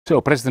So,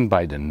 President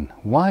Biden,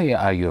 why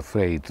are you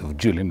afraid of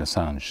Julian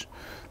Assange?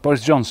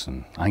 Boris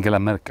Johnson, Angela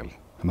Merkel,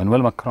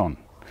 Emmanuel Macron,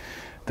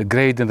 the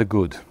great and the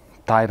good,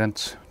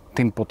 tyrants,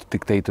 tin pot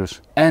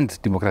dictators and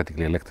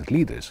democratically elected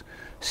leaders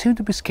seem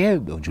to be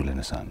scared of Julian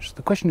Assange.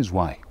 The question is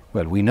why?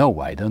 Well, we know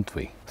why, don't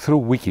we?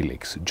 Through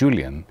Wikileaks,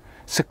 Julian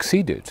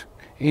succeeded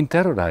in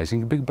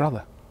terrorizing Big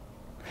Brother.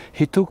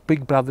 He took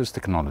Big Brother's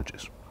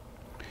technologies,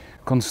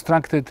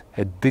 constructed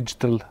a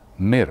digital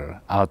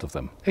mirror out of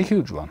them, a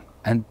huge one,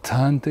 and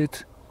turned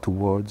it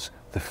towards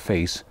the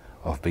face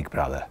of Big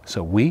Brother.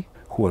 So we,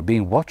 who are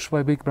being watched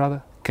by Big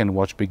Brother, can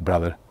watch Big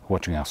Brother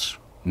watching us.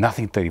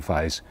 Nothing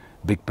terrifies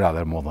Big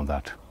Brother more than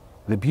that.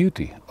 The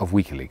beauty of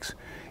Wikileaks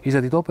is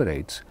that it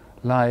operates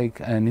like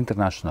an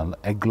international,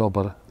 a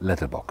global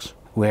letterbox,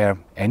 where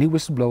any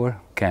whistleblower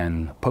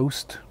can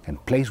post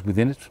and place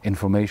within it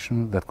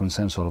information that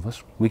concerns all of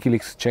us.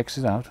 Wikileaks checks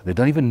it out. They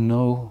don't even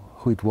know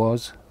who it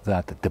was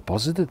that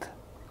deposited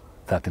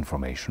that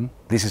information.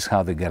 This is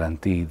how they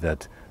guarantee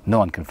that no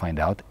one can find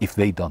out if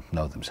they don't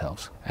know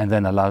themselves, and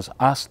then allows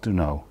us to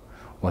know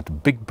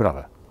what Big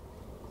Brother,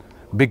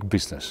 big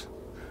business,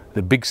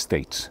 the big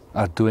states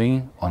are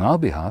doing on our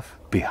behalf,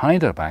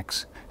 behind our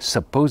backs,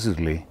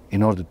 supposedly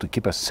in order to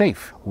keep us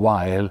safe,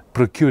 while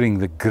procuring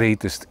the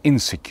greatest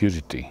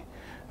insecurity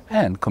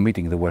and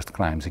committing the worst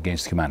crimes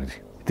against humanity.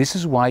 This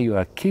is why you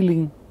are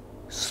killing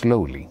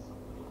slowly,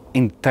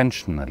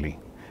 intentionally,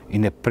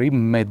 in a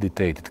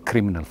premeditated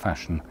criminal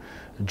fashion,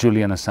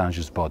 Julian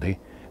Assange's body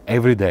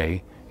every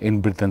day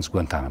in Britain's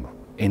Guantanamo,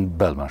 in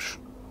Belmarsh.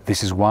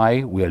 This is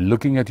why we are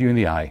looking at you in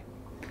the eye,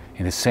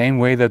 in the same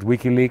way that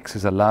Wikileaks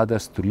has allowed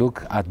us to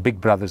look at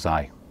Big Brother's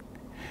eye.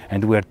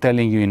 And we are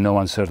telling you in no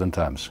uncertain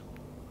terms.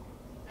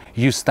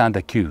 You stand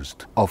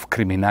accused of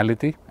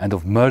criminality and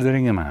of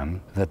murdering a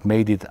man that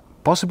made it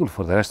possible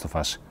for the rest of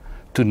us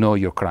to know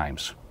your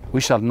crimes.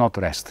 We shall not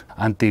rest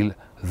until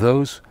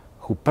those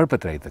who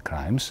perpetrate the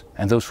crimes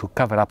and those who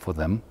cover up for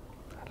them,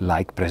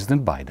 like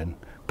President Biden,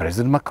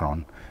 President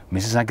Macron,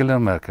 Mrs. Angela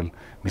Merkel,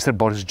 Mr.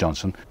 Boris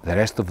Johnson, the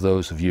rest of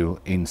those of you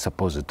in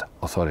supposed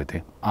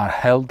authority, are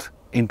held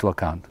into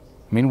account.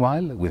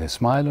 Meanwhile, with a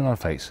smile on our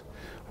face,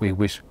 we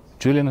wish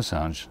Julian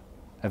Assange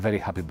a very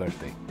happy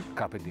birthday.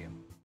 Carpe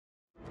diem.